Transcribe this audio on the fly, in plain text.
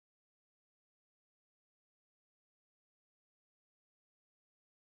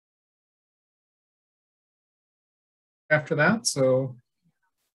after that. So,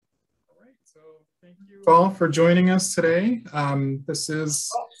 all right. So thank you all for joining us today. This is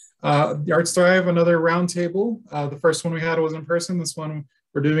the ArtsThrive, another roundtable. The first one we had was in person. This one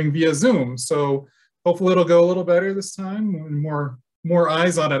we're doing via Zoom. So hopefully it'll go a little better this time, more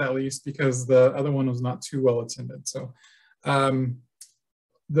eyes on it at least, because the other one was not too well attended. So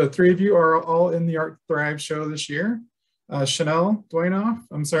the three of you are all in the ArtsThrive show this year. Chanel Doinoff,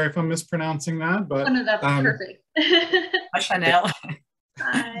 I'm sorry if I'm mispronouncing that, but oh, no, that's perfect. Hi, Chanel.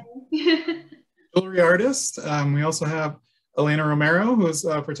 Hi. Jewelry artist. We also have Alanna Romero, who is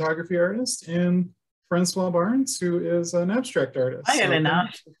a photography artist, and Françoise Barnes, who is an abstract artist. Hi,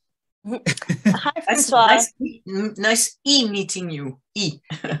 Alanna. Hi, Françoise. Nice meeting you.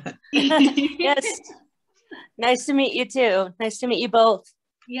 Yes. Nice to meet you too. Nice to meet you both.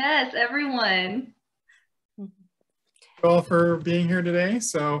 Yes, everyone. Thank you all for being here today.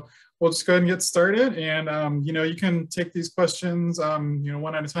 So we'll just go ahead and get started. And, you know, you can take these questions, you know,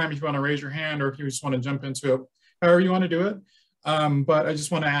 one at a time if you want to raise your hand or if you just want to jump into it, however you want to do it. But I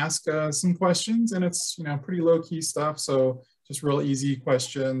just want to ask some questions, and it's, you know, pretty low key stuff. So just real easy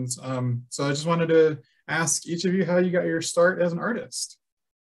questions. So I just wanted to ask each of you how you got your start as an artist.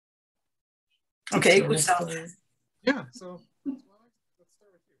 Okay, so good start. Yeah, so let's start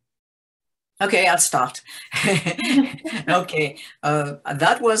with you. Okay, I'll start. Okay,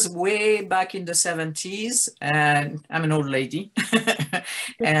 that was way back in the 70s, and I'm an old lady.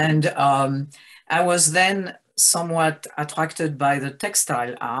 And I was then somewhat attracted by the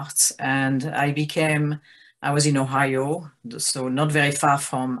textile arts, and I was in Ohio, so not very far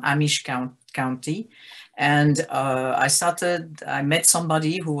from Amish County. And I met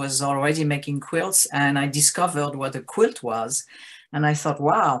somebody who was already making quilts, and I discovered what a quilt was. And I thought,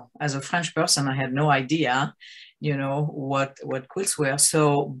 wow, as a French person, I had no idea, you know, what quilts were.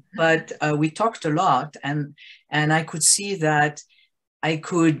 So, but we talked a lot, and I could see that I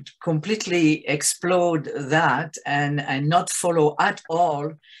could completely explode that and not follow at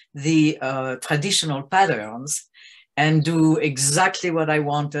all the traditional patterns and do exactly what I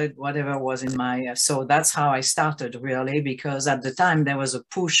wanted, whatever was in my, so that's how I started really, because at the time there was a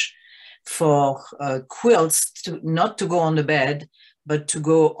push for quilts not to go on the bed, but to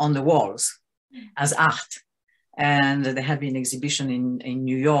go on the walls as art. And there had been an exhibition in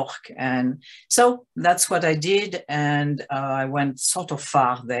New York. And so that's what I did. And I went sort of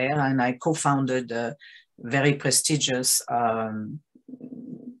far there, and I co-founded a very prestigious art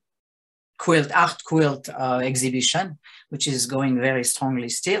quilt exhibition, which is going very strongly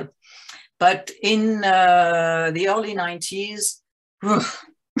still. But in the early 90s,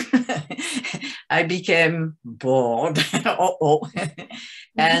 I became bored.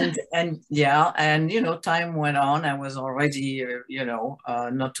 And yeah, and you know, time went on. I was already, you know,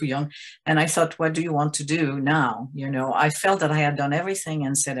 not too young, and I thought, what do you want to do now? You know, I felt that I had done everything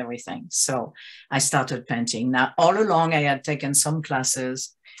and said everything, so I started painting. Now, all along, I had taken some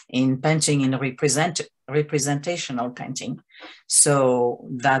classes in painting, in representational painting, so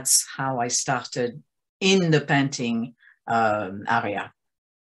that's how I started in the painting area.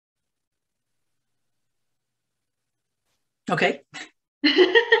 Okay.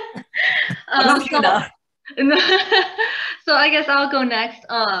 So I guess I'll go next.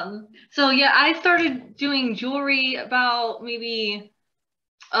 So yeah, I started doing jewelry about maybe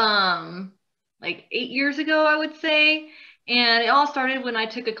like 8 years ago, I would say. And it all started when I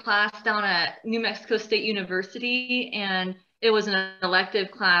took a class down at New Mexico State University, and it was an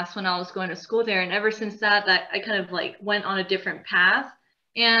elective class when I was going to school there. And ever since that I kind of like went on a different path.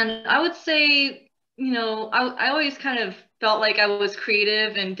 And I would say, you know, I always kind of felt like I was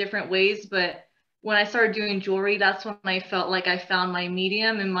creative in different ways, but when I started doing jewelry, that's when I felt like I found my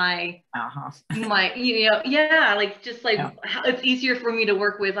medium and my, you know, yeah, like just like it's easier for me to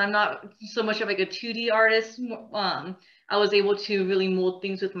work with. I'm not so much of like a 2D artist. I was able to really mold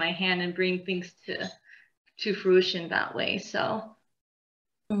things with my hand and bring things to fruition that way. So.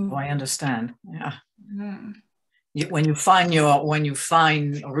 Oh, I understand. Yeah. Mm-hmm. When you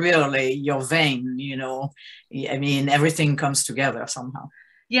find really your vein, you know, I mean, everything comes together somehow.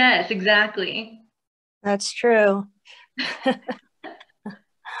 Yes, exactly. That's true.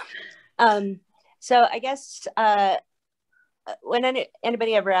 So I guess when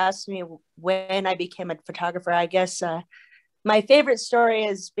anybody ever asks me when I became a photographer, I guess my favorite story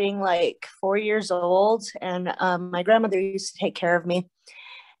is being like 4 years old, and my grandmother used to take care of me.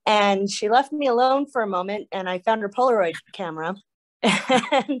 And she left me alone for a moment, and I found her Polaroid camera,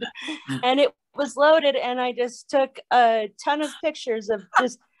 and it was loaded, and I just took a ton of pictures of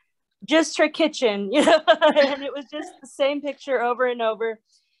just her kitchen, you know, and it was just the same picture over and over.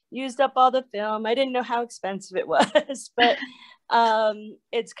 used up all the film. I didn't know how expensive it was, but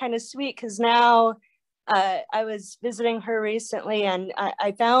it's kind of sweet because now I was visiting her recently, and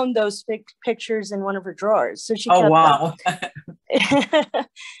I found those pictures in one of her drawers. So she kept wow.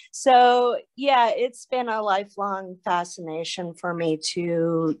 So yeah, it's been a lifelong fascination for me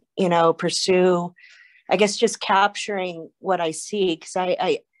to, you know, pursue, I guess, just capturing what I see, because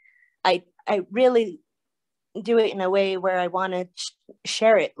I really do it in a way where I want to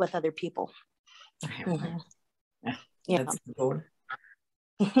share it with other people. Mm-hmm. Yeah, that's the goal.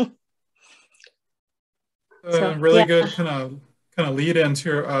 Really good kind of lead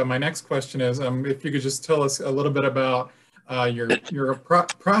into my next question is if you could just tell us a little bit about your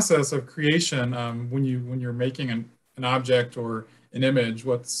process of creation when you're making an object or an image.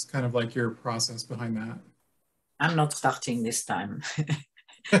 What's kind of like your process behind that? I'm not starting this time.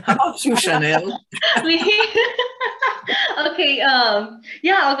 How about you, Chanel? Okay,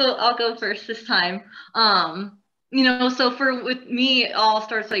 yeah, I'll go first this time. You know, so with me, it all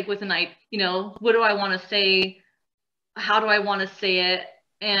starts like with you know, what do I want to say? How do I want to say it?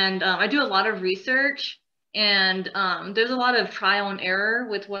 And I do a lot of research, and there's a lot of trial and error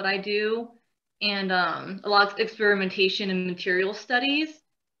with what I do, and a lot of experimentation and material studies.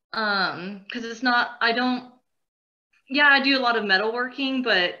 Because it's not, I do a lot of metalworking,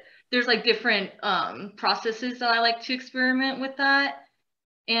 but there's like different processes that I like to experiment with that.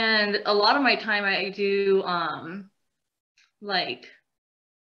 And a lot of my time I do like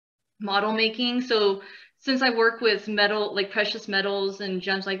model making. So since I work with metal, like precious metals and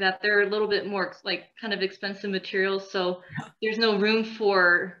gems like that, they're a little bit more like kind of expensive materials. So there's no room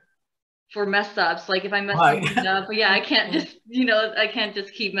for mess ups. Like if I mess something up, yeah, I can't just, you know, I can't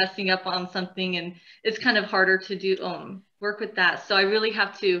just keep messing up on something, and it's kind of harder to do work with that. So I really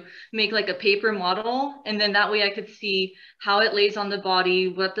have to make like a paper model, and then that way I could see how it lays on the body,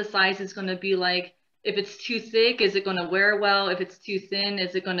 what the size is going to be like. If it's too thick, is it going to wear well? If it's too thin,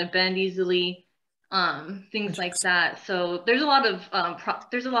 is it going to bend easily? Things like that. So there's a lot of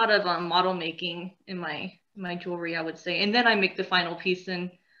model making in my jewelry, I would say, and then I make the final piece. And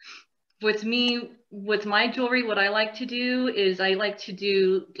with my jewelry, what I like to do is I like to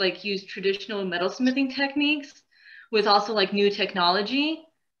use traditional metalsmithing techniques with also like new technology,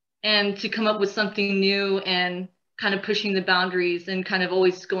 and to come up with something new and kind of pushing the boundaries and kind of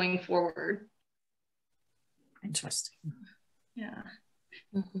always going forward. Interesting. Yeah.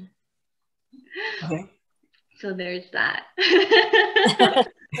 Mm-hmm. Okay. So there's that.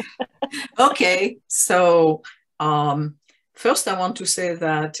 Okay, so first I want to say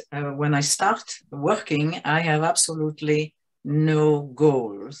that when I start working, I have absolutely no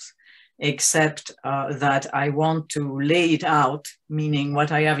goals, except that I want to lay it out, meaning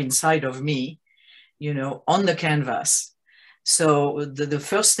what I have inside of me, you know, on the canvas. So the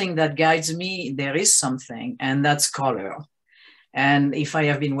first thing that guides me, there is something, and that's color. And if I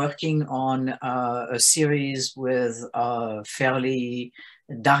have been working on a series with fairly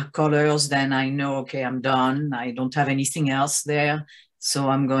dark colors, then I know, okay, I'm done. I don't have anything else there. So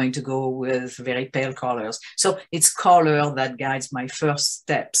I'm going to go with very pale colors. So it's color that guides my first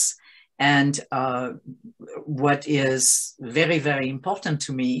steps. And what is very, very important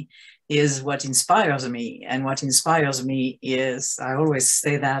to me is what inspires me. And what inspires me is, I always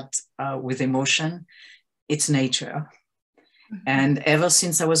say that with emotion, it's nature. And ever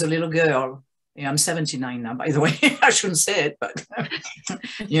since I was a little girl, yeah, I'm 79 now, by the way, I shouldn't say it, but,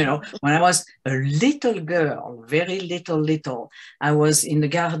 you know, when I was a little girl, very little, I was in the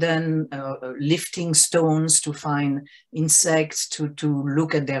garden lifting stones to find insects, to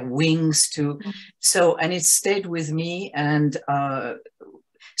look at their wings, and it stayed with me. And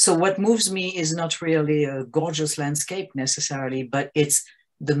so what moves me is not really a gorgeous landscape necessarily, but it's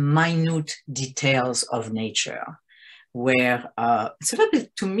the minute details of nature, where it's a little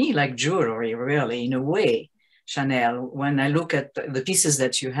bit to me like jewelry, really, in a way, Chanel. When I look at the pieces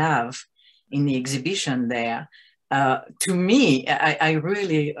that you have in the exhibition there, to me, I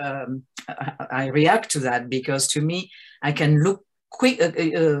really I react to that, because to me, I can look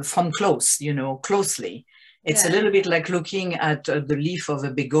from close, you know, closely. It's a little bit like looking at the leaf of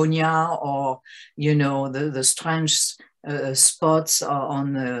a begonia, or, you know, the strange spots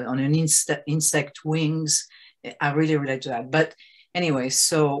on an insect wings. I really relate to that. But anyway,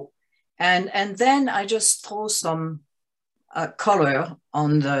 so, and then I just throw some color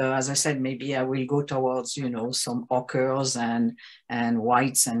on the, as I said, maybe I will go towards, you know, some ochres and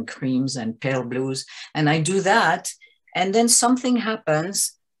whites and creams and pale blues. And I do that. And then something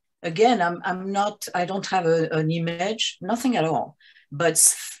happens. Again, I don't have an image, nothing at all.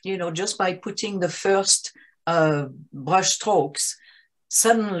 But, you know, just by putting the first brush strokes,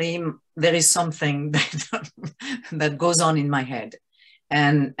 suddenly there is something that, that goes on in my head,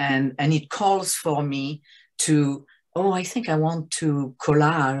 and it calls for me to, oh, I think I want to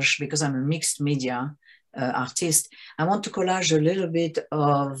collage, because I'm a mixed media artist. I want to collage a little bit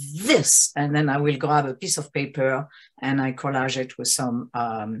of this, and then I will grab a piece of paper and I collage it with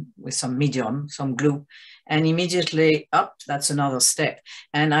some medium, some glue, and immediately up, that's another step.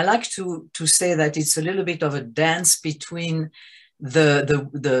 And I like to say that it's a little bit of a dance between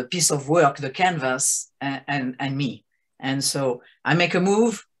the piece of work, the canvas, and me. And so I make a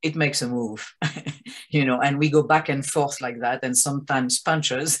move, it makes a move, you know, and we go back and forth like that, and sometimes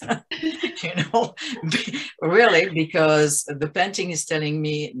punches, you know, really, because the painting is telling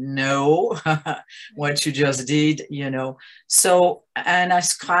me, no, what you just did, you know. So, and I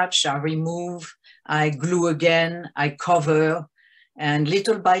scratch, I remove, I glue again, I cover, and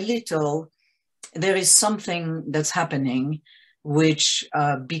little by little, there is something that's happening which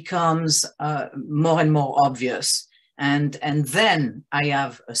becomes more and more obvious. And then I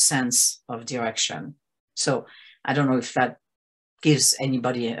have a sense of direction. So I don't know if that gives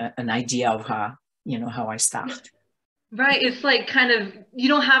anybody an idea of how, you know, how I start. Right. It's like kind of, you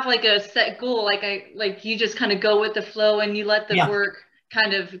don't have like a set goal. Like you just kind of go with the flow and you let the work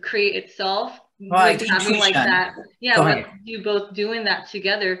kind of create itself. Right. With having like that. Yeah. Correct. With you both doing that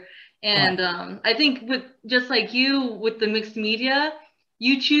together. And I think with just like you with the mixed media,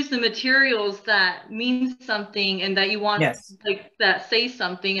 you choose the materials that mean something and that you want, like that say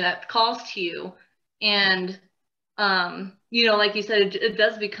something and that calls to you. And, you know, like you said, it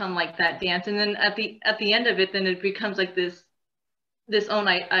does become like that dance. And then at the end of it, then it becomes like this own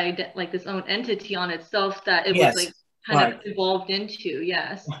entity on itself that it was like kind of evolved into.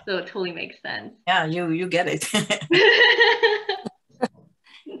 Yes. So it totally makes sense. Yeah, you get it.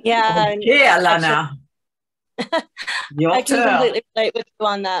 Yeah. Okay, Alanna. I can completely relate with you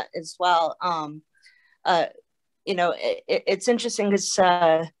on that as well. You know, it's interesting because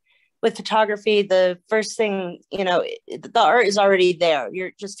with photography, the first thing, you know, the art is already there.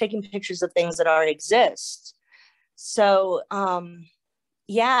 You're just taking pictures of things that already exist. So,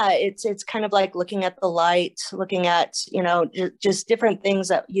 yeah, it's kind of like looking at the light, looking at, you know, just different things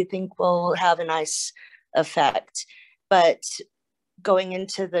that you think will have a nice effect. But going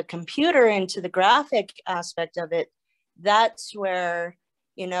into the computer, into the graphic aspect of it, that's where,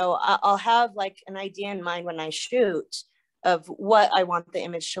 you know, I'll have like an idea in mind when I shoot of what I want the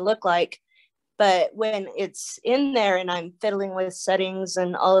image to look like. But when it's in there and I'm fiddling with settings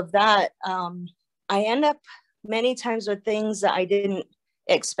and all of that, I end up many times with things that I didn't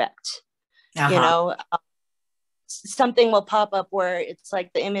expect. You know, something will pop up where it's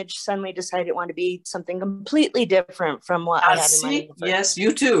like the image suddenly decided it wanted to be something completely different from what I had in mind. Yes,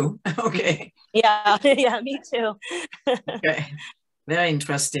 you too. Okay. Yeah, yeah, me too. Okay, very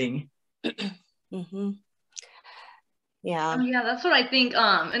interesting. Yeah. Yeah, that's what I think.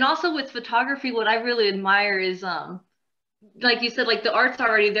 And also with photography, what I really admire is like you said, like the art's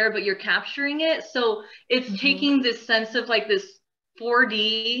already there, but you're capturing it. So it's taking this sense of like this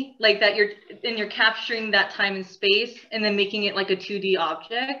 4D, like that you're capturing that time and space and then making it like a 2D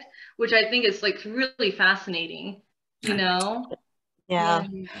object, which I think is like really fascinating, you know? Yeah.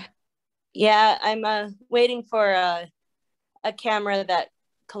 Yeah, I'm waiting for a camera that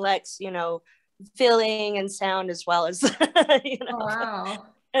collects, you know, feeling and sound as well as, you know,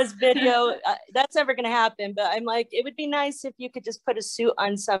 as video. That's never going to happen. But I'm like, it would be nice if you could just put a suit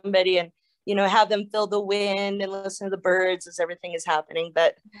on somebody and, you know, have them feel the wind and listen to the birds as everything is happening.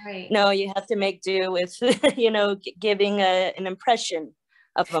 But no, you have to make do with, you know, giving an impression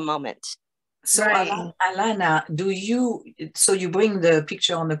of a moment. So Alanna, so you bring the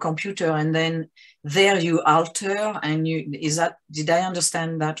picture on the computer and then there you alter and did I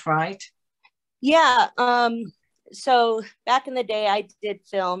understand that right? Yeah. So back in the day I did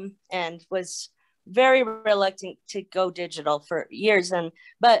film and was very reluctant to go digital for years.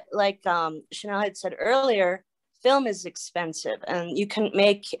 But like Chanel had said earlier, film is expensive and you couldn't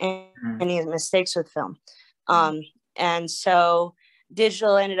make any mistakes with film. And so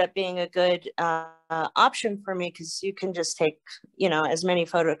digital ended up being a good option for me because you can just take, you know, as many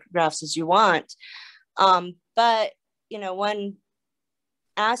photographs as you want. But, you know, one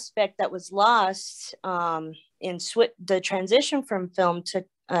aspect that was lost in the transition from film to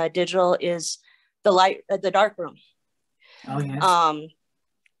digital is the dark room. Oh, yes.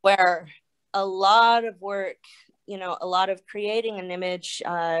 Where a lot of work, you know, a lot of creating an image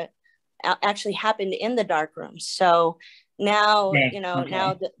actually happened in the dark room. So now, you know,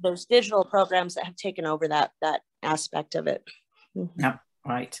 now there's digital programs that have taken over that aspect of it. Yeah,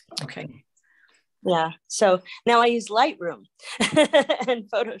 right. Okay. yeah. So now I use Lightroom and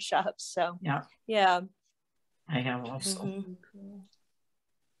Photoshop. So yeah. I have also. Mm-hmm.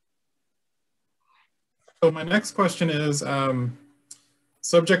 So my next question is,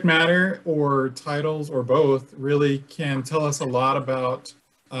 subject matter or titles or both really can tell us a lot about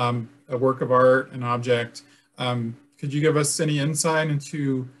a work of art, an object. Could you give us any insight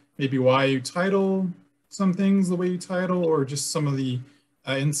into maybe why you title some things the way you title, or just some of the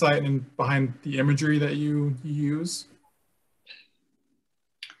insight behind the imagery that you use?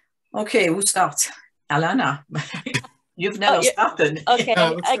 Okay, who starts? Alanna. You've never started. Okay,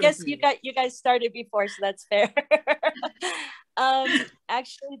 I guess you guys started before, so that's fair.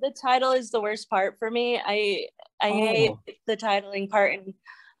 Actually, the title is the worst part for me. I hate the titling part, and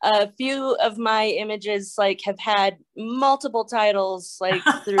a few of my images have had multiple titles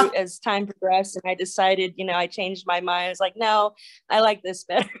through as time progressed, and I decided, I changed my mind. I was like, no, I like this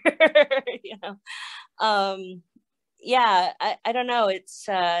better. Yeah, I don't know. It's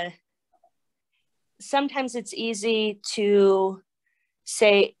sometimes it's easy to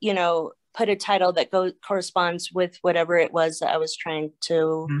say, put a title that corresponds with whatever it was that I was trying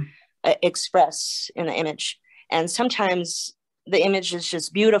to express in the image. And sometimes the image is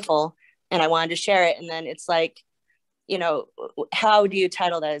just beautiful and I wanted to share it. And then it's how do you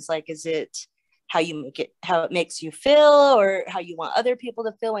title that? Is it how you make it, how it makes you feel, or how you want other people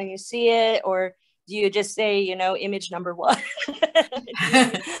to feel when you see it? Or do you just say, image number 1?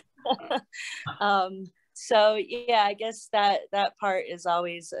 So yeah, I guess that part is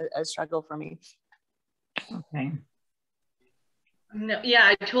always a struggle for me. Okay. No, yeah,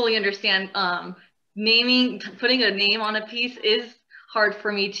 I totally understand. Putting a name on a piece is hard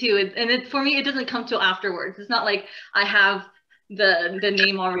for me too. For me, it doesn't come till afterwards. It's not like I have the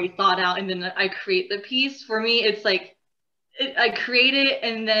name already thought out and then I create the piece. For me, it's I create it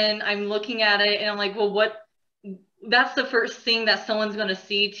and then I'm looking at it and I'm like, well, that's the first thing that someone's going to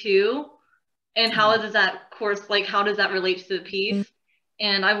see too. And how does that how does that relate to the piece?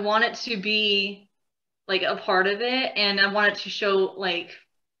 And I want it to be a part of it, and I want it to show I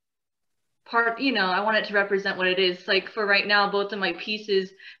want it to represent what it is. For right now, both of my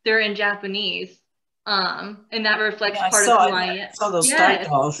pieces, they're in Japanese, and that reflects part of who I am. I saw those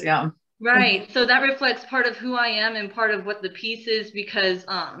titles, yeah. Right. So that reflects part of who I am and part of what the piece is, because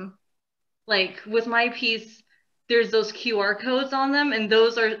with my piece, there's those QR codes on them, and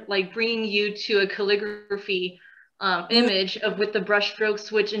those are bringing you to a calligraphy image with the brush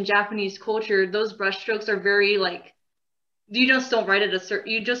strokes, which in Japanese culture, those brush strokes are very you just don't write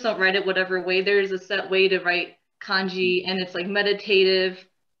it whatever way. There's a set way to write kanji, and it's meditative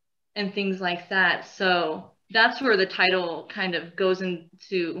and things like that. So that's where the title kind of goes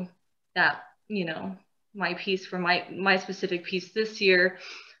into that, my piece for my specific piece this year.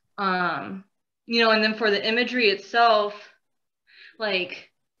 And then for the imagery itself,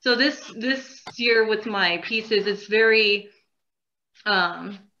 so this year with my pieces, it's very,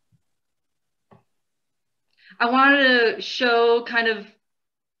 I wanted to show kind of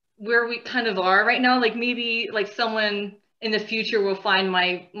where we kind of are right now. Maybe someone in the future will find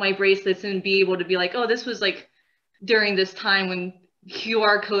my bracelets and be able to be like, oh, this was during this time when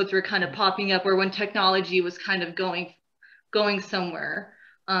QR codes were kind of popping up, or when technology was kind of going somewhere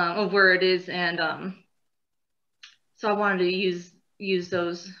of where it is. And so I wanted to use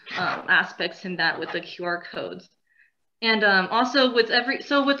those aspects in that with the QR codes. And also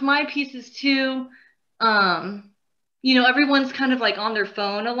with my pieces too, everyone's kind of on their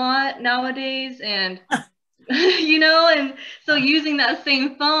phone a lot nowadays, and and so using that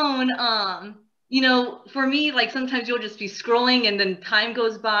same phone, for me, sometimes you'll just be scrolling and then time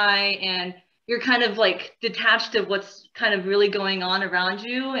goes by and you're kind of detached of what's kind of really going on around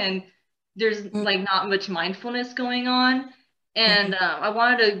you, and there's not much mindfulness going on. And I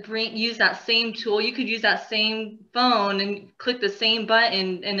wanted to use that same tool. You could use that same phone and click the same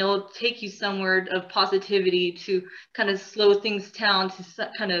button, and it'll take you somewhere of positivity to kind of slow things down, to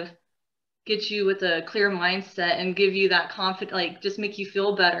kind of get you with a clear mindset and give you that confidence, just make you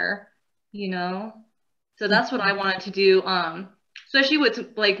feel better, So that's what I wanted to do. Especially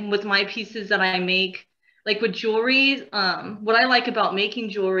with my pieces that I make, with jewelry. What I like about making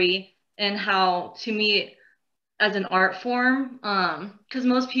jewelry, and how to me as an art form, because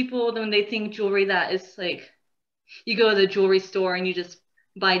most people, when they think jewelry, that is you go to the jewelry store and you just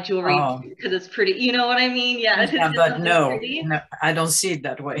buy jewelry because it's pretty, you know what I mean? Yeah. But no, I don't see it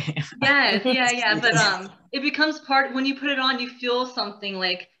that way. Yes, yeah. But it becomes part, when you put it on, you feel something,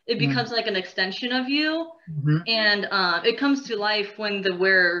 it becomes an extension of you. And it comes to life when the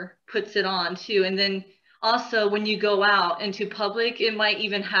wearer puts it on too. And then also when you go out into public, it might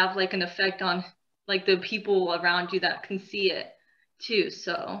even have an effect on like the people around you that can see it too.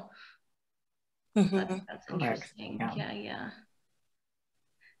 So that's interesting. Yeah.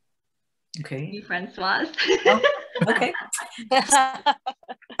 Okay. You, Françoise. Oh, okay.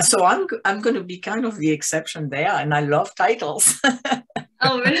 So I'm going to be kind of the exception there, and I love titles.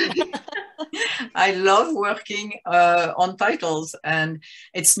 Oh, really? I love working on titles, and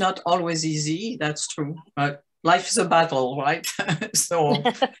it's not always easy. That's true. But life is a battle, right? So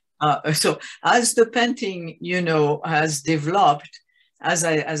as the painting, has developed, as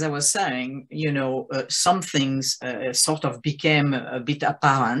I was saying, some things sort of became a bit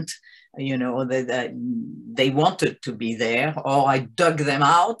apparent. They wanted to be there, or I dug them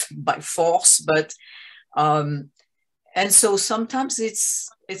out by force. But and so sometimes it's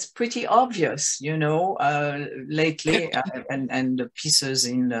pretty obvious, lately, and the pieces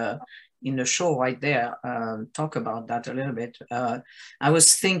in the show right there talk about that a little bit. I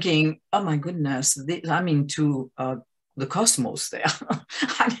was thinking, oh my goodness, I'm into the cosmos there.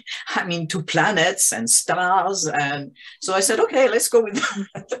 I'm into planets and stars, and so I said, okay, let's go with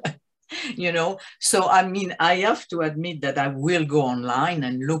that. So I mean, I have to admit that I will go online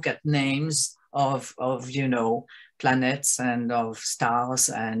and look at names of planets and of stars,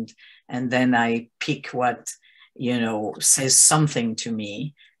 and then I pick what says something to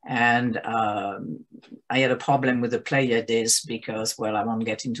me. And I had a problem with the Pleiades because, well, I won't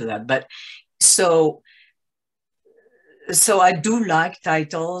get into that. But so I do like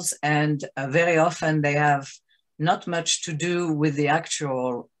titles, and very often they have not much to do with the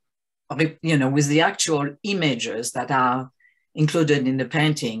actual images that are included in the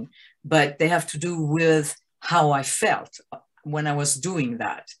painting, but they have to do with how I felt when I was doing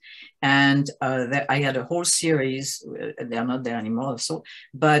that. And I had a whole series, they're not there anymore,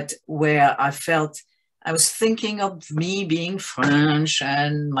 but where I was thinking of me being French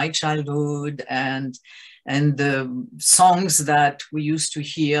and my childhood, and the songs that we used to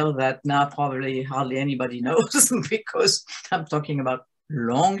hear that now probably hardly anybody knows because I'm talking about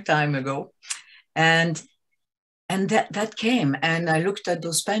long time ago. And that came, and I looked at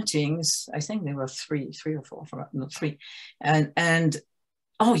those paintings. I think there were three or four, not three. And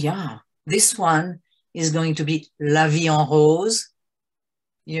oh yeah, this one is going to be La Vie en Rose,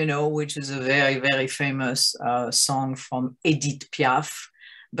 which is a very, very famous song from Edith Piaf.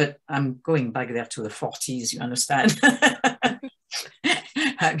 But I'm going back there to the 40s, you understand?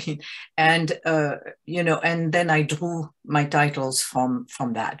 I mean, and and then I drew my titles from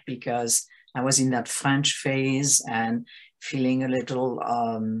that, because I was in that French phase and feeling a little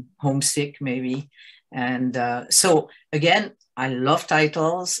homesick maybe. And so again, I love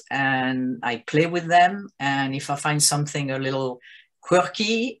titles and I play with them. And if I find something a little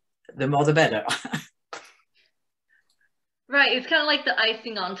quirky, the more the better. Right, it's kind of like the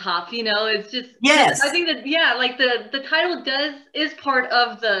icing on top, it's just, yes. I think that, yeah, like the title is part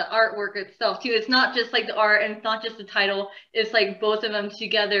of the artwork itself too. It's not just like the art, and it's not just the title, it's like both of them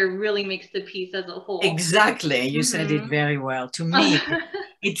together really makes the piece as a whole. Exactly, you said it very well. To me,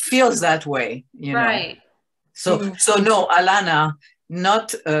 it feels that way, Right. So no, Alanna,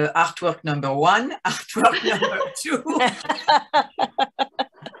 not artwork number 1, artwork number 2.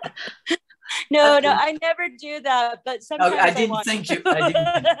 No, I never do that, but sometimes I didn't think you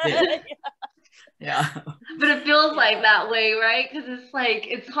did. Yeah. But it feels like that way, right? Because it's like,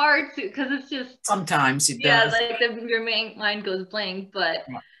 it's hard to, because it's just. Sometimes it does. Yeah, like your mind goes blank, but.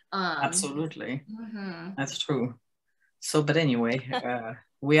 Absolutely. That's true. So, but anyway,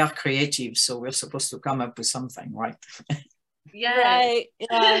 we are creative, so we're supposed to come up with something, right? Yeah. Right.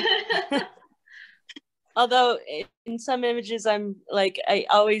 Yeah. Although in some images, I'm like, I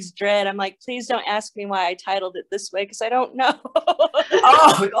always dread. I'm like, please don't ask me why I titled it this way, because I don't know.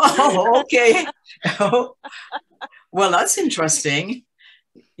 Oh, okay. Oh. Well, that's interesting.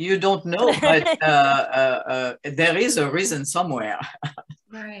 You don't know, but there is a reason somewhere.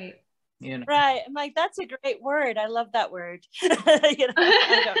 Right. Right. I'm like, that's a great word. I love that word. I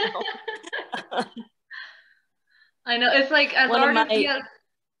don't know. I know. It's like, as artists,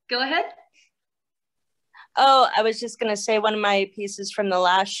 go ahead. Oh, I was just going to say, one of my pieces from the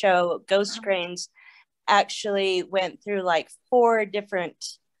last show, Ghost Grains, actually went through like 4 different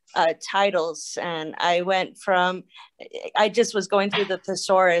titles. And I just was going through the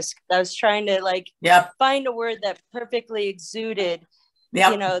thesaurus. I was trying to find a word that perfectly exuded,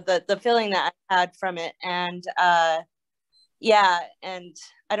 the feeling that I had from it. And and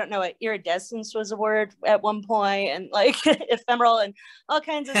I don't know, iridescence was a word at one point, and like ephemeral and all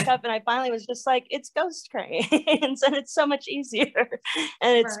kinds of stuff. And I finally was just like, it's Ghost Grains, and it's so much easier,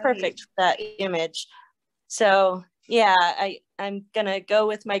 and it's perfect for that image. So yeah, I'm gonna go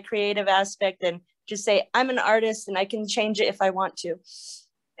with my creative aspect and just say, I'm an artist and I can change it if I want to.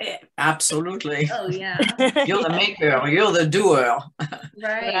 Absolutely. Oh yeah. You're the maker, you're the doer.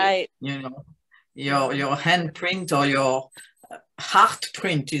 Right. You know, your handprint or your heart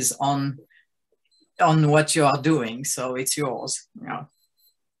print is on what you are doing, so it's yours. Yeah.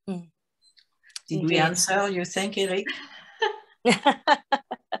 Did we answer, you think, Eric?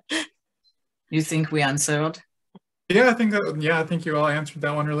 You think we answered? Yeah, I think you all answered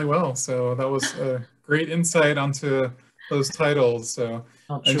that one really well. So that was a great insight onto those titles. So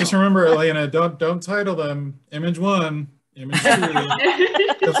just remember, Alanna, don't title them Image 1, Image 2.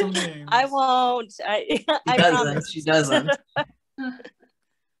 Some names. I won't. She doesn't. All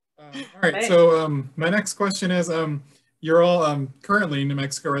right. So my next question is, you're all currently New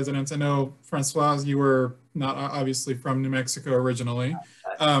Mexico residents. I know, Françoise, you were not obviously from New Mexico originally,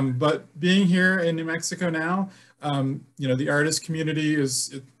 but being here in New Mexico now, you know, the artist community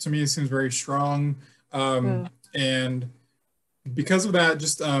to me, it seems very strong. And because of that,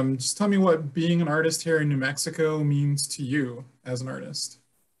 just tell me what being an artist here in New Mexico means to you as an artist.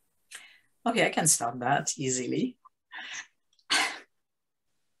 Okay, I can start that easily.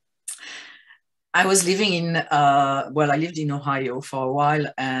 I was living in, well, I lived in Ohio for a while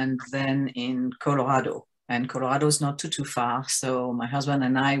and then in Colorado. And Colorado is not too far. So my husband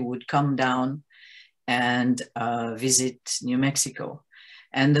and I would come down and visit New Mexico.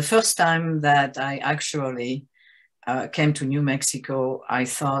 And the first time that I actually came to New Mexico, I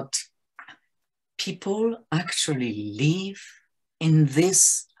thought, people actually live in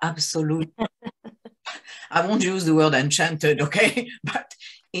this absolute, I won't use the word enchanted, okay? But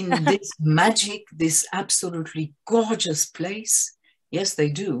in this magic, this absolutely gorgeous place. Yes, they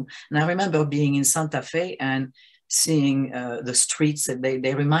do. And I remember being in Santa Fe and seeing the streets.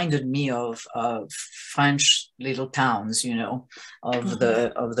 They reminded me of French little towns, you know, of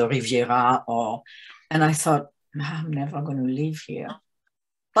the Riviera. And I thought, I'm never going to live here.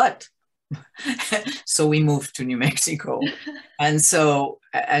 But so we moved to New Mexico, and so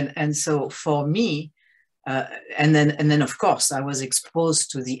for me. And then, of course, I was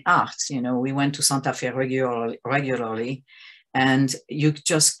exposed to the arts. You know, we went to Santa Fe regularly, and you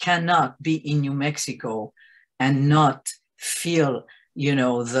just cannot be in New Mexico and not feel, you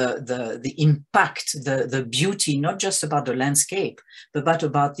know, the impact, the beauty, not just about the landscape, but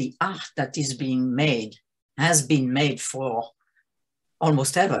about the art that has been made for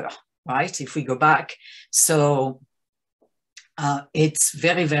almost ever, right? If we go back, so it's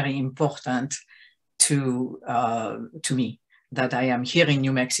very, very important to me that I am here in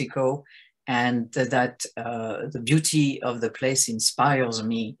New Mexico, and that the beauty of the place inspires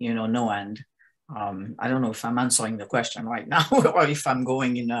me, you know, no end. I don't know if I'm answering the question right now or if I'm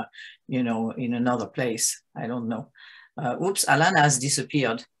going in a, you know, in another place. I don't know. Oops, Alanna has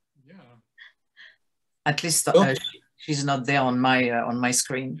disappeared. Yeah. At least she's not there on my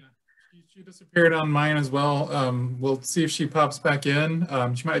screen. Yeah. She disappeared on mine as well. We'll see if she pops back in.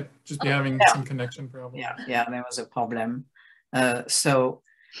 She might just be having some connection problems. Yeah, there was a problem.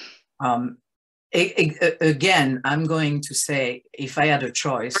 Again, I'm going to say, if I had a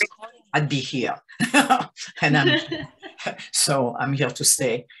choice, I'd be here. And so I'm here to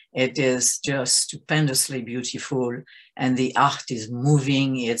stay. It is just stupendously beautiful, and the art is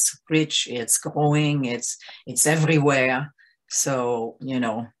moving, it's rich, it's growing, it's everywhere. So, you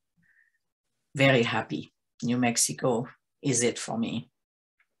know, very happy. New Mexico is it for me.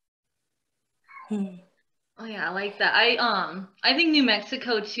 Oh yeah, I like that. I think New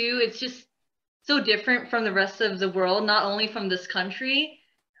Mexico too, it's just so different from the rest of the world, not only from this country,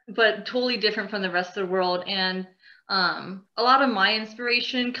 but totally different from the rest of the world. And a lot of my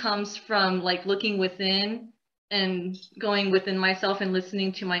inspiration comes from like looking within and going within myself and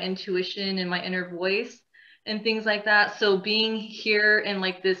listening to my intuition and my inner voice and things like that. So being here in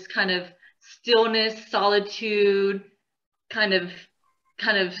like this kind of stillness, solitude, kind of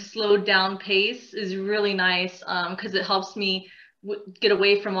slowed down pace is really nice, because it helps me get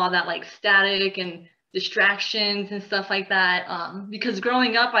away from all that like static and distractions and stuff like that. Because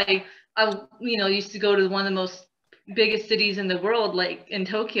growing up, I you know, used to go to one of the most biggest cities in the world, like in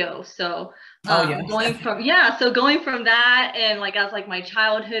Tokyo. So going from that, and like as like my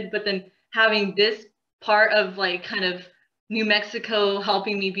childhood, but then having this part of like kind of New Mexico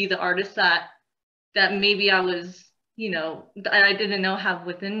helping me be the artist that maybe I was, you know, I didn't know have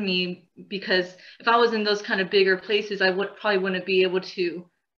within me, because if I was in those kind of bigger places, I probably wouldn't be able to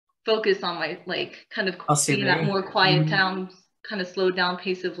focus on my like kind of seeing that more quiet down, kind of slowed down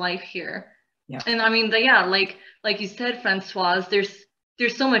pace of life here. Yeah. And I mean, like you said, Françoise,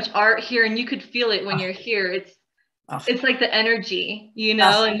 there's so much art here, and you could feel it when you're here. it's like the energy, you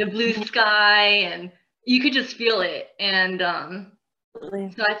know, and the blue sky, and you could just feel it. And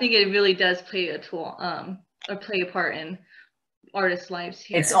so I think it really does play a tool, or play a part in artists' lives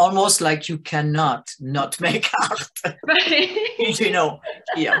here. It's almost like you cannot not make art. Right. You know,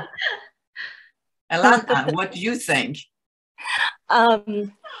 yeah. Alanna, what do you think?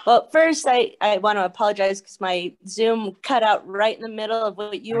 Well, first, I want to apologize because my Zoom cut out right in the middle of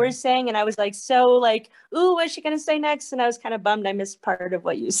what you were saying. And I was like, so like, ooh, what's she going to say next? And I was kind of bummed I missed part of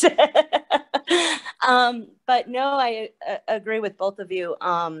what you said. But no, I agree with both of you.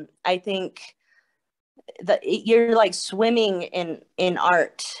 I think that you're like swimming in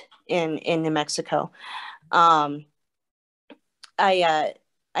art in New Mexico.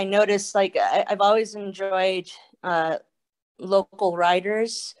 I noticed, like, I've always enjoyed local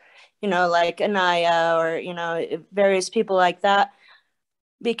writers, you know, like Anaya or, you know, various people like that,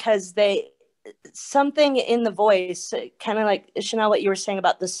 because something in the voice, kind of like Chanel, what you were saying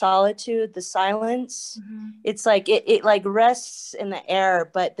about the solitude, the silence. Mm-hmm. It's like it like rests in the air,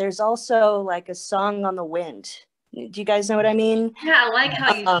 but there's also like a song on the wind. Do you guys know what I mean? Yeah, I like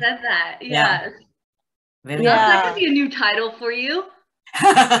how you said that. Yes. Yeah. That could be a new title for you.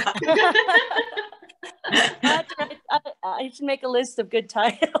 I should make a list of good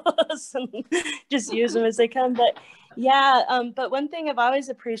titles and just use them as they come. But yeah, but one thing I've always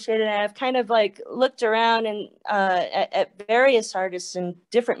appreciated, and I've kind of like looked around and at various artists in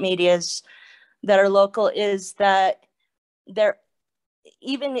different medias that are local, is that they're,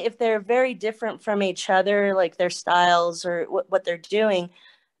 even if they're very different from each other, like their styles or what they're doing,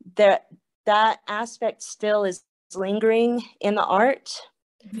 that aspect still is lingering in the art.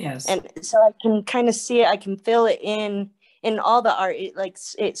 Yes. And so I can kind of see it, I can feel it in all the art.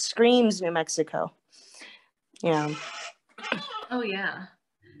 It screams New Mexico. Yeah. Oh yeah.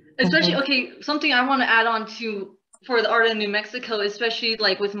 Especially, okay, something I want to add on to for the art in New Mexico, especially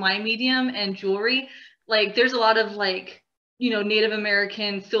like with my medium and jewelry, like there's a lot of like, you know, Native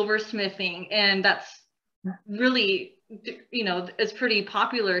American silversmithing, and that's really, you know, it's pretty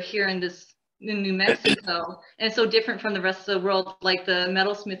popular here in New Mexico, and so different from the rest of the world, like the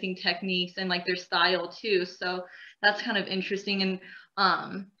metalsmithing techniques and like their style too. So that's kind of interesting.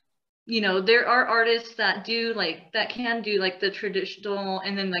 And you know, there are artists that can do like the traditional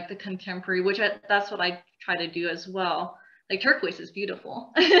and then like the contemporary, which that's what I try to do as well. Like turquoise is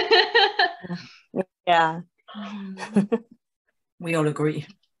beautiful. Yeah. We all agree.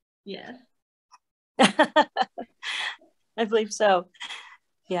 Yes. I believe so.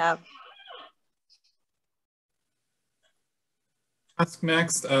 Yeah. Ask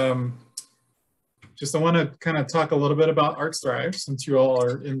next. Just I want to kind of talk a little bit about ArtsThrive since you all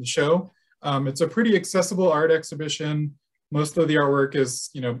are in the show. It's a pretty accessible art exhibition. Most of the artwork is,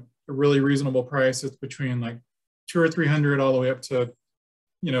 you know, a really reasonable price. It's between like $200 or $300 all the way up to,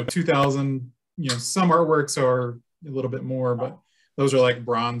 you know, $2,000. You know, some artworks are a little bit more, but those are like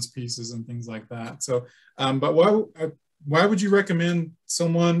bronze pieces and things like that. So, but why would you recommend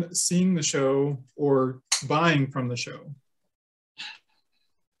someone seeing the show or buying from the show?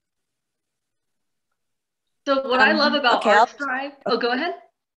 So what I love about ArtsThrive, oh, go ahead.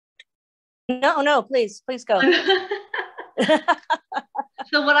 No, please go.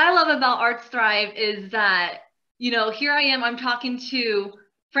 So what I love about ArtsThrive is that, you know, here I am, I'm talking to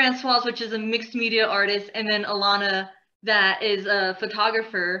Françoise, which is a mixed media artist, and then Alanna, that is a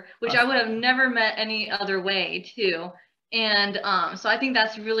photographer, which I would have never met any other way too. And so I think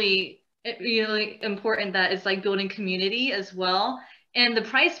that's really important, that it's like building community as well. And the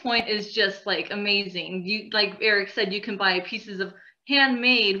price point is just like amazing. You, like Eric said, you can buy pieces of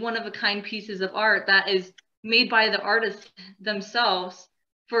handmade, one-of-a-kind pieces of art that is made by the artists themselves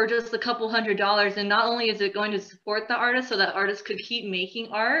for just a couple $100. And not only is it going to support the artist so that artists could keep making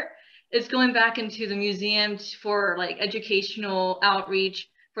art, it's going back into the museum for like educational outreach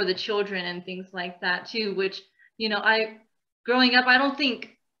for the children and things like that too, which, you know, growing up, I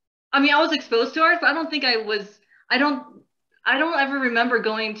was exposed to art, but I don't think I don't ever remember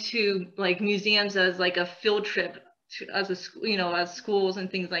going to like museums as like a field trip as schools and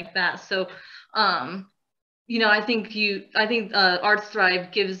things like that. So, you know, I think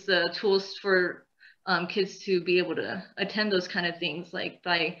ArtsThrive gives the tools for kids to be able to attend those kind of things, like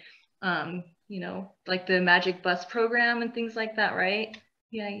by, you know, like the Magic Bus program and things like that, right?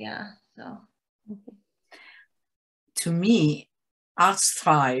 Yeah. So, to me,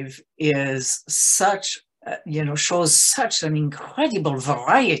 ArtsThrive is such, you know, shows such an incredible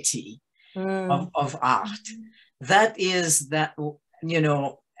variety of art. That is that, you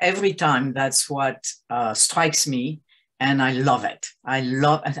know, every time that's what strikes me, and I love it. I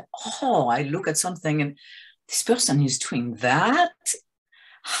look at something and, this person is doing that.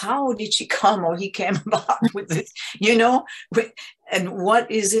 How did she come or he came about with this, you know? And what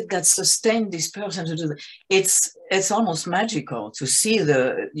is it that sustained this person to do that? It's almost magical to see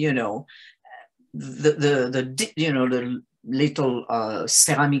the, you know, the little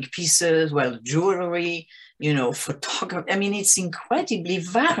ceramic pieces, well, jewelry, you know, photography. I mean, it's incredibly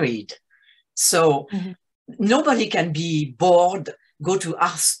varied. So nobody can be bored, go to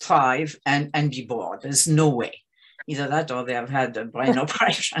ArtsThrive and be bored. There's no way. Either that or they have had a brain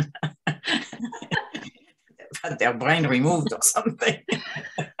operation. They've had their brain removed or something.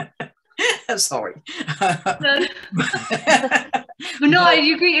 Sorry. But no, I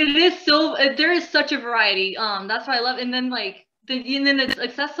agree. It is so, there is such a variety. That's why I love it. And then like, and then it's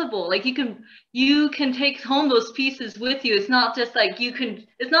accessible. Like you can take home those pieces with you. It's not just like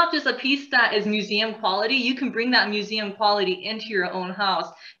it's not just a piece that is museum quality. You can bring that museum quality into your own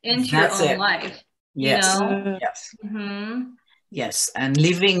house, into your own life. Yes. You know? Yes. Yes. And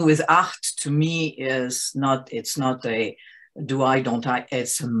living with art to me is not, it's not a do I, don't I,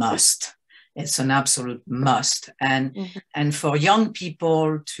 it's a must. It's an absolute must. And and for young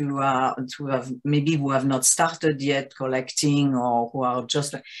people to have maybe who have not started yet collecting or who are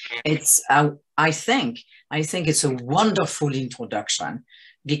just, it's I think it's a wonderful introduction,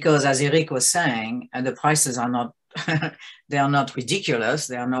 because as Eric was saying, the prices are not they are not ridiculous,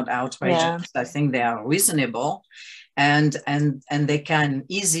 they are not outrageous. I think they are reasonable, and they can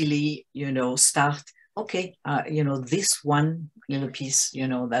easily, you know, start. Okay, you know, this one little piece, you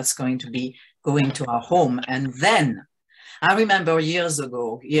know, that's going to be going to our home. And then I remember years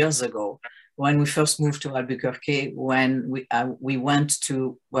ago, when we first moved to Albuquerque, when we went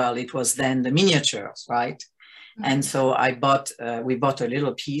to, well, it was then the miniatures, right? And so we bought a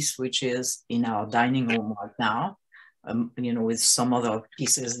little piece, which is in our dining room right now, you know, with some other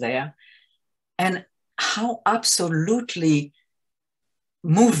pieces there. And how absolutely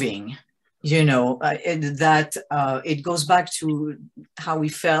moving, you know, it goes back to how we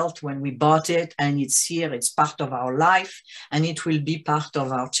felt when we bought it, and it's here, it's part of our life, and it will be part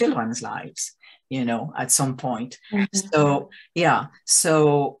of our children's lives, you know, at some point. So, yeah,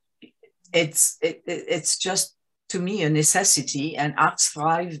 so it's just, to me, a necessity, and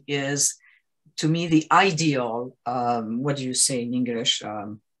ArtsThrive is, to me, the ideal, what do you say in English?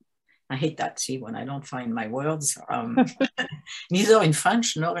 I hate that, see, when I don't find my words, neither in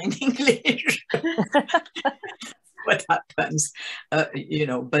French nor in English. What happens, you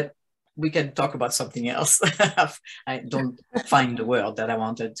know, but we can talk about something else. I don't find the word that I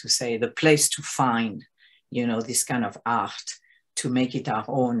wanted to say, the place to find, you know, this kind of art, to make it our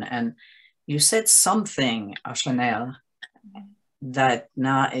own. And you said something, Chanel, that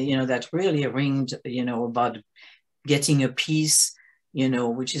now, you know, that really ringed, you know, about getting a piece, you know,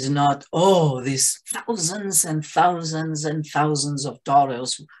 which is not, oh, these thousands and thousands and thousands of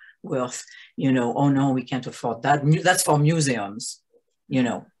dollars worth, you know, oh no, we can't afford that. That's for museums, you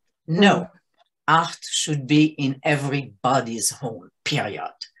know. No, art should be in everybody's home,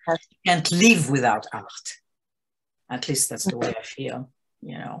 period. You can't live without art. At least that's the way I feel,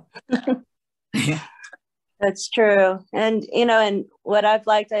 you know. That's true. And, you know, and what I've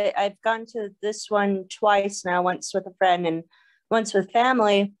liked, I've gone to this one twice now, once with a friend and once with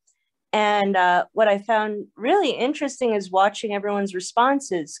family. And what I found really interesting is watching everyone's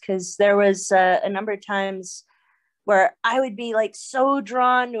responses, because there was a number of times where I would be like so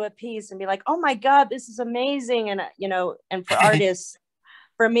drawn to a piece and be like, oh my God, this is amazing. And, you know, and for artists,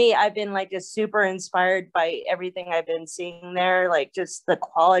 for me, I've been like just super inspired by everything I've been seeing there, like just the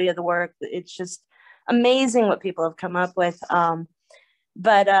quality of the work. It's just amazing what people have come up with.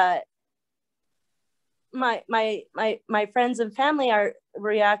 But my friends and family are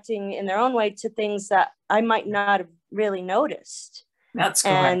reacting in their own way to things that I might not have really noticed. That's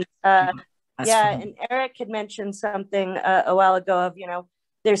correct. And and Eric had mentioned something a while ago of, you know,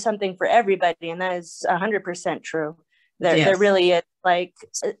 there's something for everybody, and that is 100% true. There really is, like,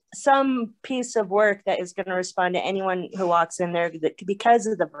 some piece of work that is going to respond to anyone who walks in there because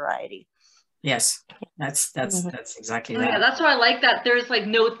of the variety. Yes, that's exactly that. Yeah, that's why I like that there's like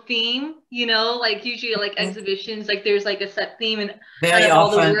no theme, you know, like usually like exhibitions, like there's like a set theme, and very all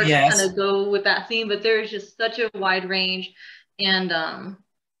often, the work kind of go with that theme, but there's just such a wide range. And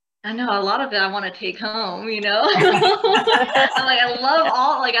I know a lot of it I want to take home, you know. I'm like,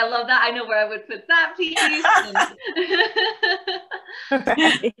 I love that. I know where I would put that piece.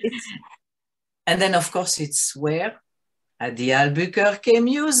 And then of course it's where? At the Albuquerque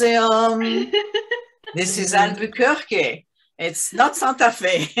Museum. This is Albuquerque. It's not Santa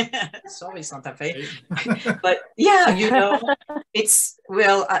Fe. Sorry, Santa Fe. But yeah, you know, it's,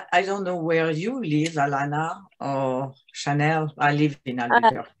 well, I don't know where you live, Alanna or Chanel. I live in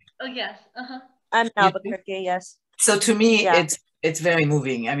Albuquerque. Oh, yes. I'm in Albuquerque, yes. So to me, Yeah. it's very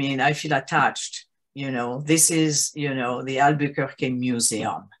moving. I mean, I feel attached. You know, this is, you know, the Albuquerque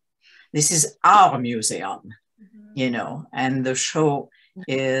Museum. This is our museum, you know, and the show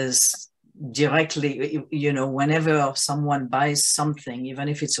is directly, you know, whenever someone buys something, even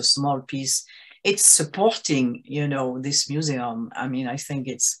if it's a small piece, it's supporting, you know, this museum. I mean, I think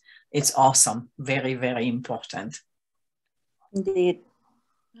it's awesome. Very, very important. Indeed.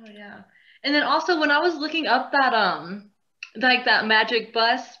 Oh, yeah. And then also when I was looking up that like that Magic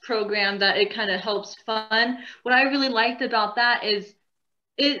Bus program that it kind of helps fund, what I really liked about that is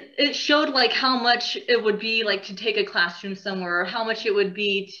it showed like how much it would be like to take a classroom somewhere, or how much it would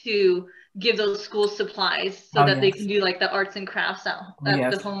be to give those schools supplies so that they can do like the arts and crafts at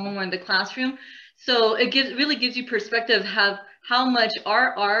the home or in the classroom. So it really gives you perspective of how much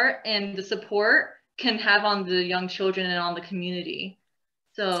our art and the support can have on the young children and on the community.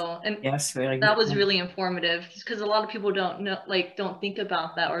 So, and yes, very that good. was really informative, because a lot of people don't know, like, don't think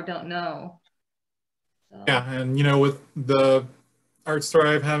about that or don't know. So. Yeah, and you know, with the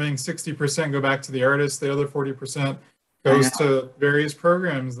ArtsThrive having 60% go back to the artist, the other 40% goes to various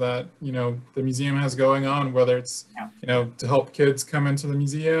programs that, you know, the museum has going on, whether it's, you know, to help kids come into the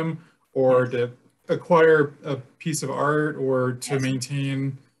museum, or to acquire a piece of art, or to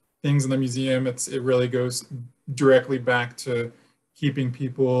maintain things in the museum. It really goes directly back to keeping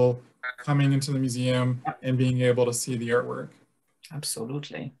people coming into the museum and being able to see the artwork.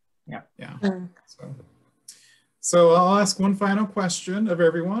 Absolutely. Yeah. Yeah. So I'll ask one final question of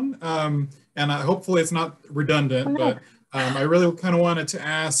everyone, and hopefully it's not redundant, but I really kind of wanted to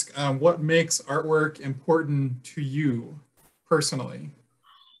ask, what makes artwork important to you personally?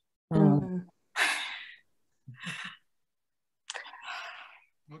 Mm.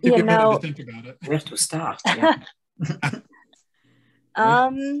 I'll give you a minute to think about it. Where to start? Yeah.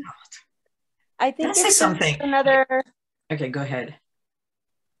 I think it's something. Another. Okay, go ahead.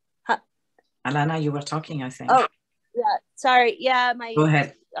 Alanna, you were talking, I think. Oh, yeah. Sorry. Yeah, go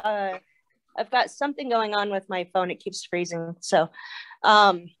ahead. I've got something going on with my phone. It keeps freezing. So,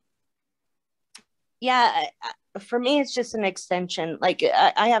 yeah, for me, it's just an extension. Like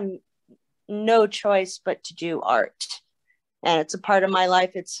I have no choice but to do art, and it's a part of my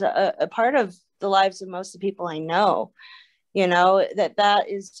life. It's a part of the lives of most of the people I know. You know, that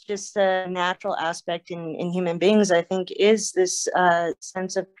is just a natural aspect in human beings, I think, is this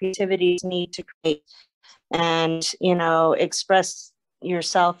sense of creativity's need to create and, you know, express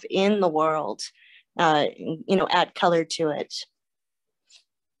yourself in the world, you know, add color to it.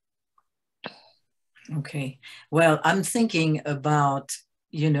 Okay. Well, I'm thinking about,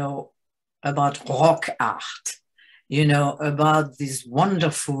 you know, about rock art, you know, about these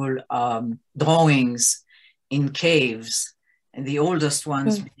wonderful drawings in caves. And the oldest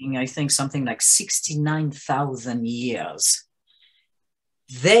ones being, I think, something like 69,000 years.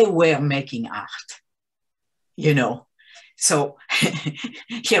 They were making art, you know. So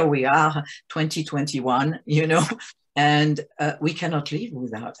here we are, 2021, you know, and we cannot live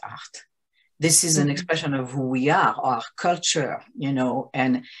without art. This is an expression of who we are, our culture, you know,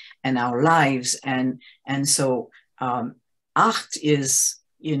 and our lives. And so art is,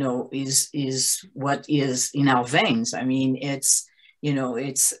 you know, is what is in our veins. I mean, it's, you know,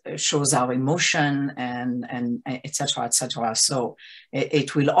 it shows our emotion and et cetera, et cetera. So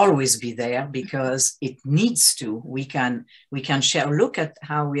it will always be there because it needs to. We can share. Look at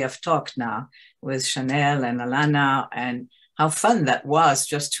how we have talked now with Chanel and Alanna, and how fun that was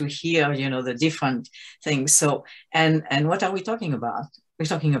just to hear, you know, the different things. So, and what are we talking about? We're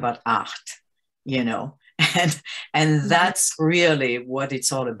talking about art, you know. And that's really what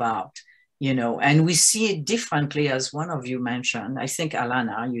it's all about, you know, and we see it differently, as one of you mentioned. I think,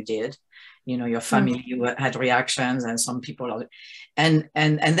 Alanna, you did, you know, your family, you had reactions, and some people, and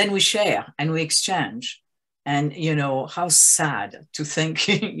then we share and we exchange. And, you know, how sad to think,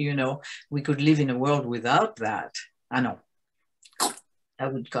 you know, we could live in a world without that. I know. I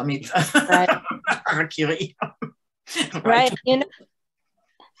would commit Mercury. Right. You know,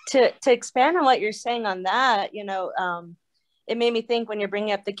 to expand on what you're saying on that, you know, it made me think, when you're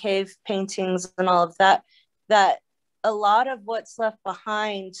bringing up the cave paintings and all of that, that a lot of what's left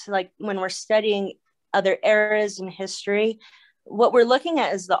behind, like when we're studying other eras in history, what we're looking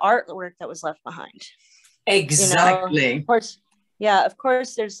at is the artwork that was left behind. Exactly. You know? Of course, yeah, of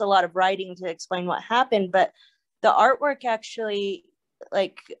course, there's a lot of writing to explain what happened, but the artwork actually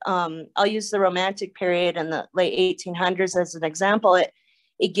I'll use the Romantic period in the late 1800s as an example.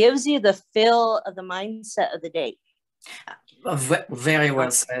 It gives you the feel of the mindset of the day. Very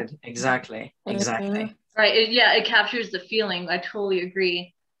well said. Exactly. Exactly. Right. It captures the feeling. I totally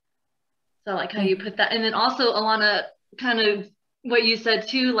agree. So like how you put that. And then also, Alanna, kind of what you said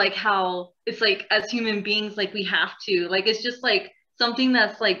too, like how it's like as human beings, like we have to, like it's just like something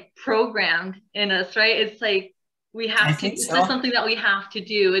that's like programmed in us, right? It's like we have to, it's just something that we have to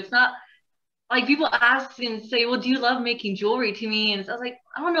do. It's not like people ask and say, well, do you love making jewelry to me? And so I was like,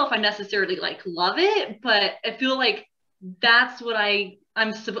 I don't know if I necessarily like love it, but I feel like that's what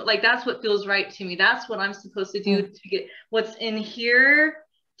that's what feels right to me. That's what I'm supposed to do to get what's in here,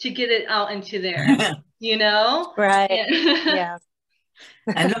 to get it out into there, you know? Right. Yeah.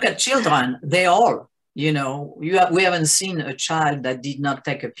 And look at children, they all, you know, we haven't seen a child that did not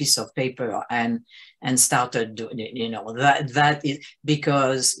take a piece of paper and started doing it, you know, that is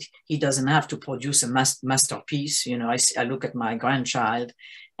because he doesn't have to produce a masterpiece. You know, I look at my grandchild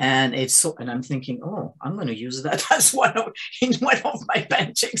and and I'm thinking, oh, I'm going to use that as in one of my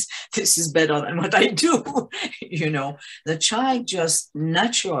paintings. This is better than what I do. You know, the child just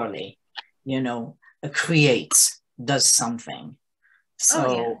naturally, you know, does something.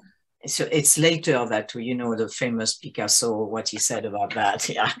 So, So it's later that, you know, the famous Picasso, what he said about that.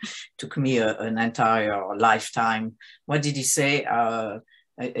 Yeah, took me an entire lifetime. What did he say?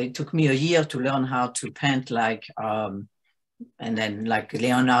 It took me a year to learn how to paint like, and then like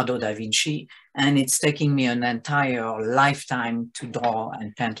Leonardo da Vinci. And it's taking me an entire lifetime to draw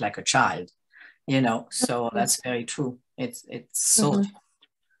and paint like a child, you know. So that's very true. It's so,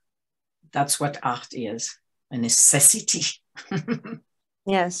 that's what art is, a necessity.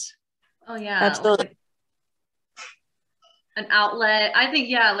 Yes. Oh yeah, absolutely. like an outlet. I think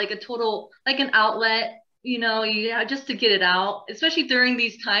like a total, like an outlet, you know, just to get it out, especially during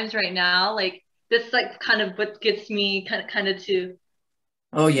these times right now. Like this, like kind of what gets me kind of to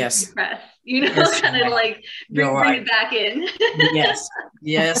depress, you know, yes, kind of like bring it back in.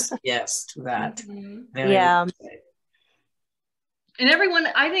 yes, to that. Yeah. And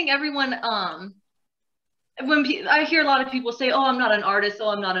I think everyone when I hear a lot of people say, oh, I'm not an artist,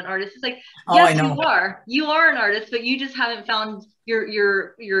 it's like, yes, you are an artist, but you just haven't found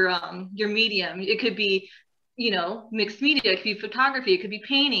your medium. It could be, you know, mixed media, it could be photography, it could be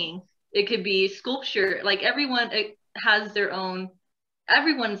painting, it could be sculpture. Like everyone has their own,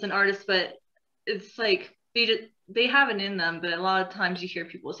 everyone's an artist, but it's like they have it in them. But a lot of times you hear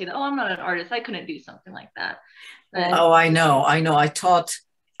people say that, oh, I'm not an artist, I couldn't do something like that. But, oh, I know. I taught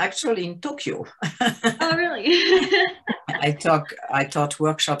actually in Tokyo. Oh, really? I taught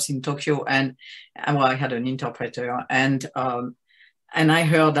workshops in Tokyo, and well, I had an interpreter, and I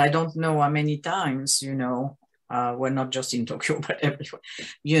heard, I don't know how many times, you know, well, not just in Tokyo, but everywhere,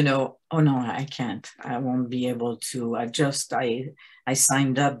 you know, oh no, I can't, I won't be able to. I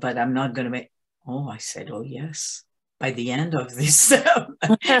signed up, but I'm not going to make. Oh, I said, oh yes. By the end of this,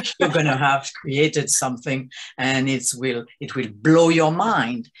 you're going to have created something, and it will blow your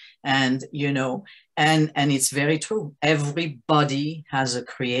mind. And, you know, and it's very true. Everybody has a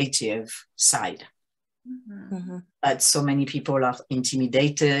creative side. But so many people are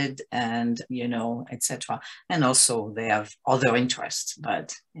intimidated and, you know, etc. And also they have other interests.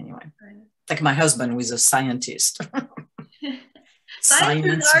 But anyway, like my husband, who is a scientist.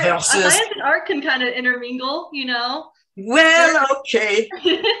 Science and art can kind of intermingle, you know. Well, okay.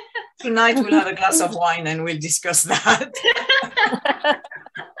 Tonight we'll have a glass of wine and we'll discuss that.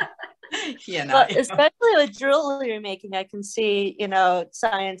 Well, especially with jewelry making, I can see, you know,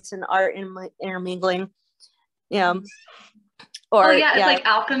 science and art intermingling. Yeah. Or it's like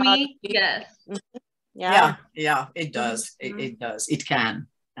alchemy. Yes. Yeah, it does. It does. It can.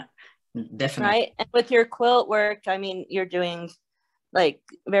 Definitely. Right. And with your quilt work, I mean, you're doing like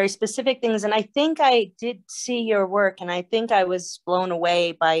very specific things. And I think I did see your work, and I think I was blown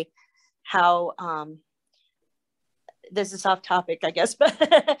away by how, this is off topic, I guess,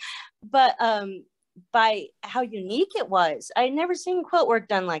 but by how unique it was. I'd never seen quilt work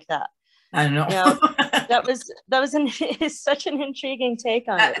done like that. I know. You know, that was such an intriguing take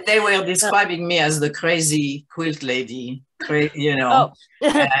on it. They were describing me as the crazy quilt lady, you know.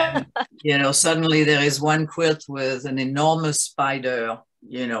 And, you know, suddenly there is one quilt with an enormous spider,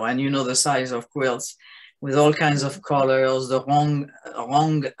 you know, and you know the size of quilts with all kinds of colors, the wrong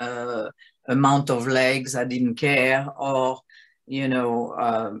amount of legs, I didn't care, or, you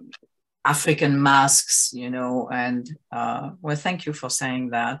know, African masks, you know, and well, thank you for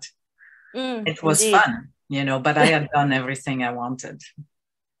saying that. It was indeed fun, you know, but I had done everything I wanted.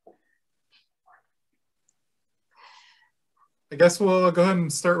 I guess we'll go ahead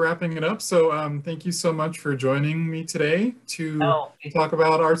and start wrapping it up. So thank you so much for joining me today to talk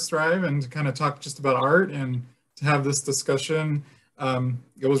about ArtsThrive and to kind of talk just about art and to have this discussion.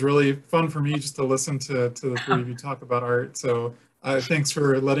 It was really fun for me just to listen to the three of you talk about art. So thanks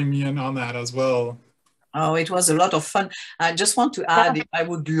for letting me in on that as well. Oh, it was a lot of fun. I just want to add, I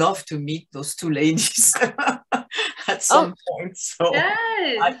would love to meet those two ladies at some point. So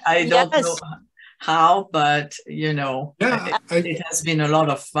yes. I don't know how, but you know, it has been a lot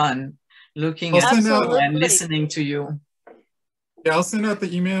of fun looking at you and listening to you. Yeah, I'll send out the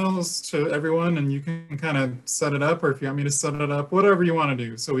emails to everyone, and you can kind of set it up, or if you want me to set it up, whatever you want to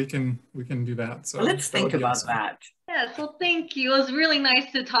do, so we can do that. So let's think about that. Yeah, so thank you. It was really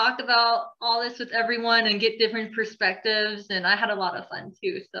nice to talk about all this with everyone and get different perspectives, and I had a lot of fun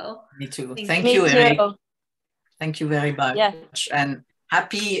too. So me too. Thank you, Eric. Thank you very much, and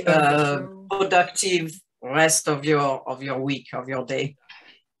happy productive rest of your week, of your day.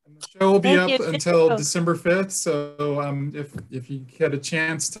 The show will be up until December 5th, so if you get a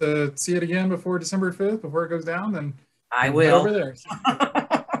chance to see it again before December 5th, before it goes down, then I will. Over there.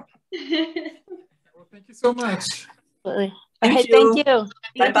 Well, thank you so much. Thank you.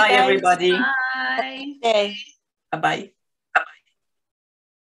 Bye-bye, everybody. Bye. Bye-bye.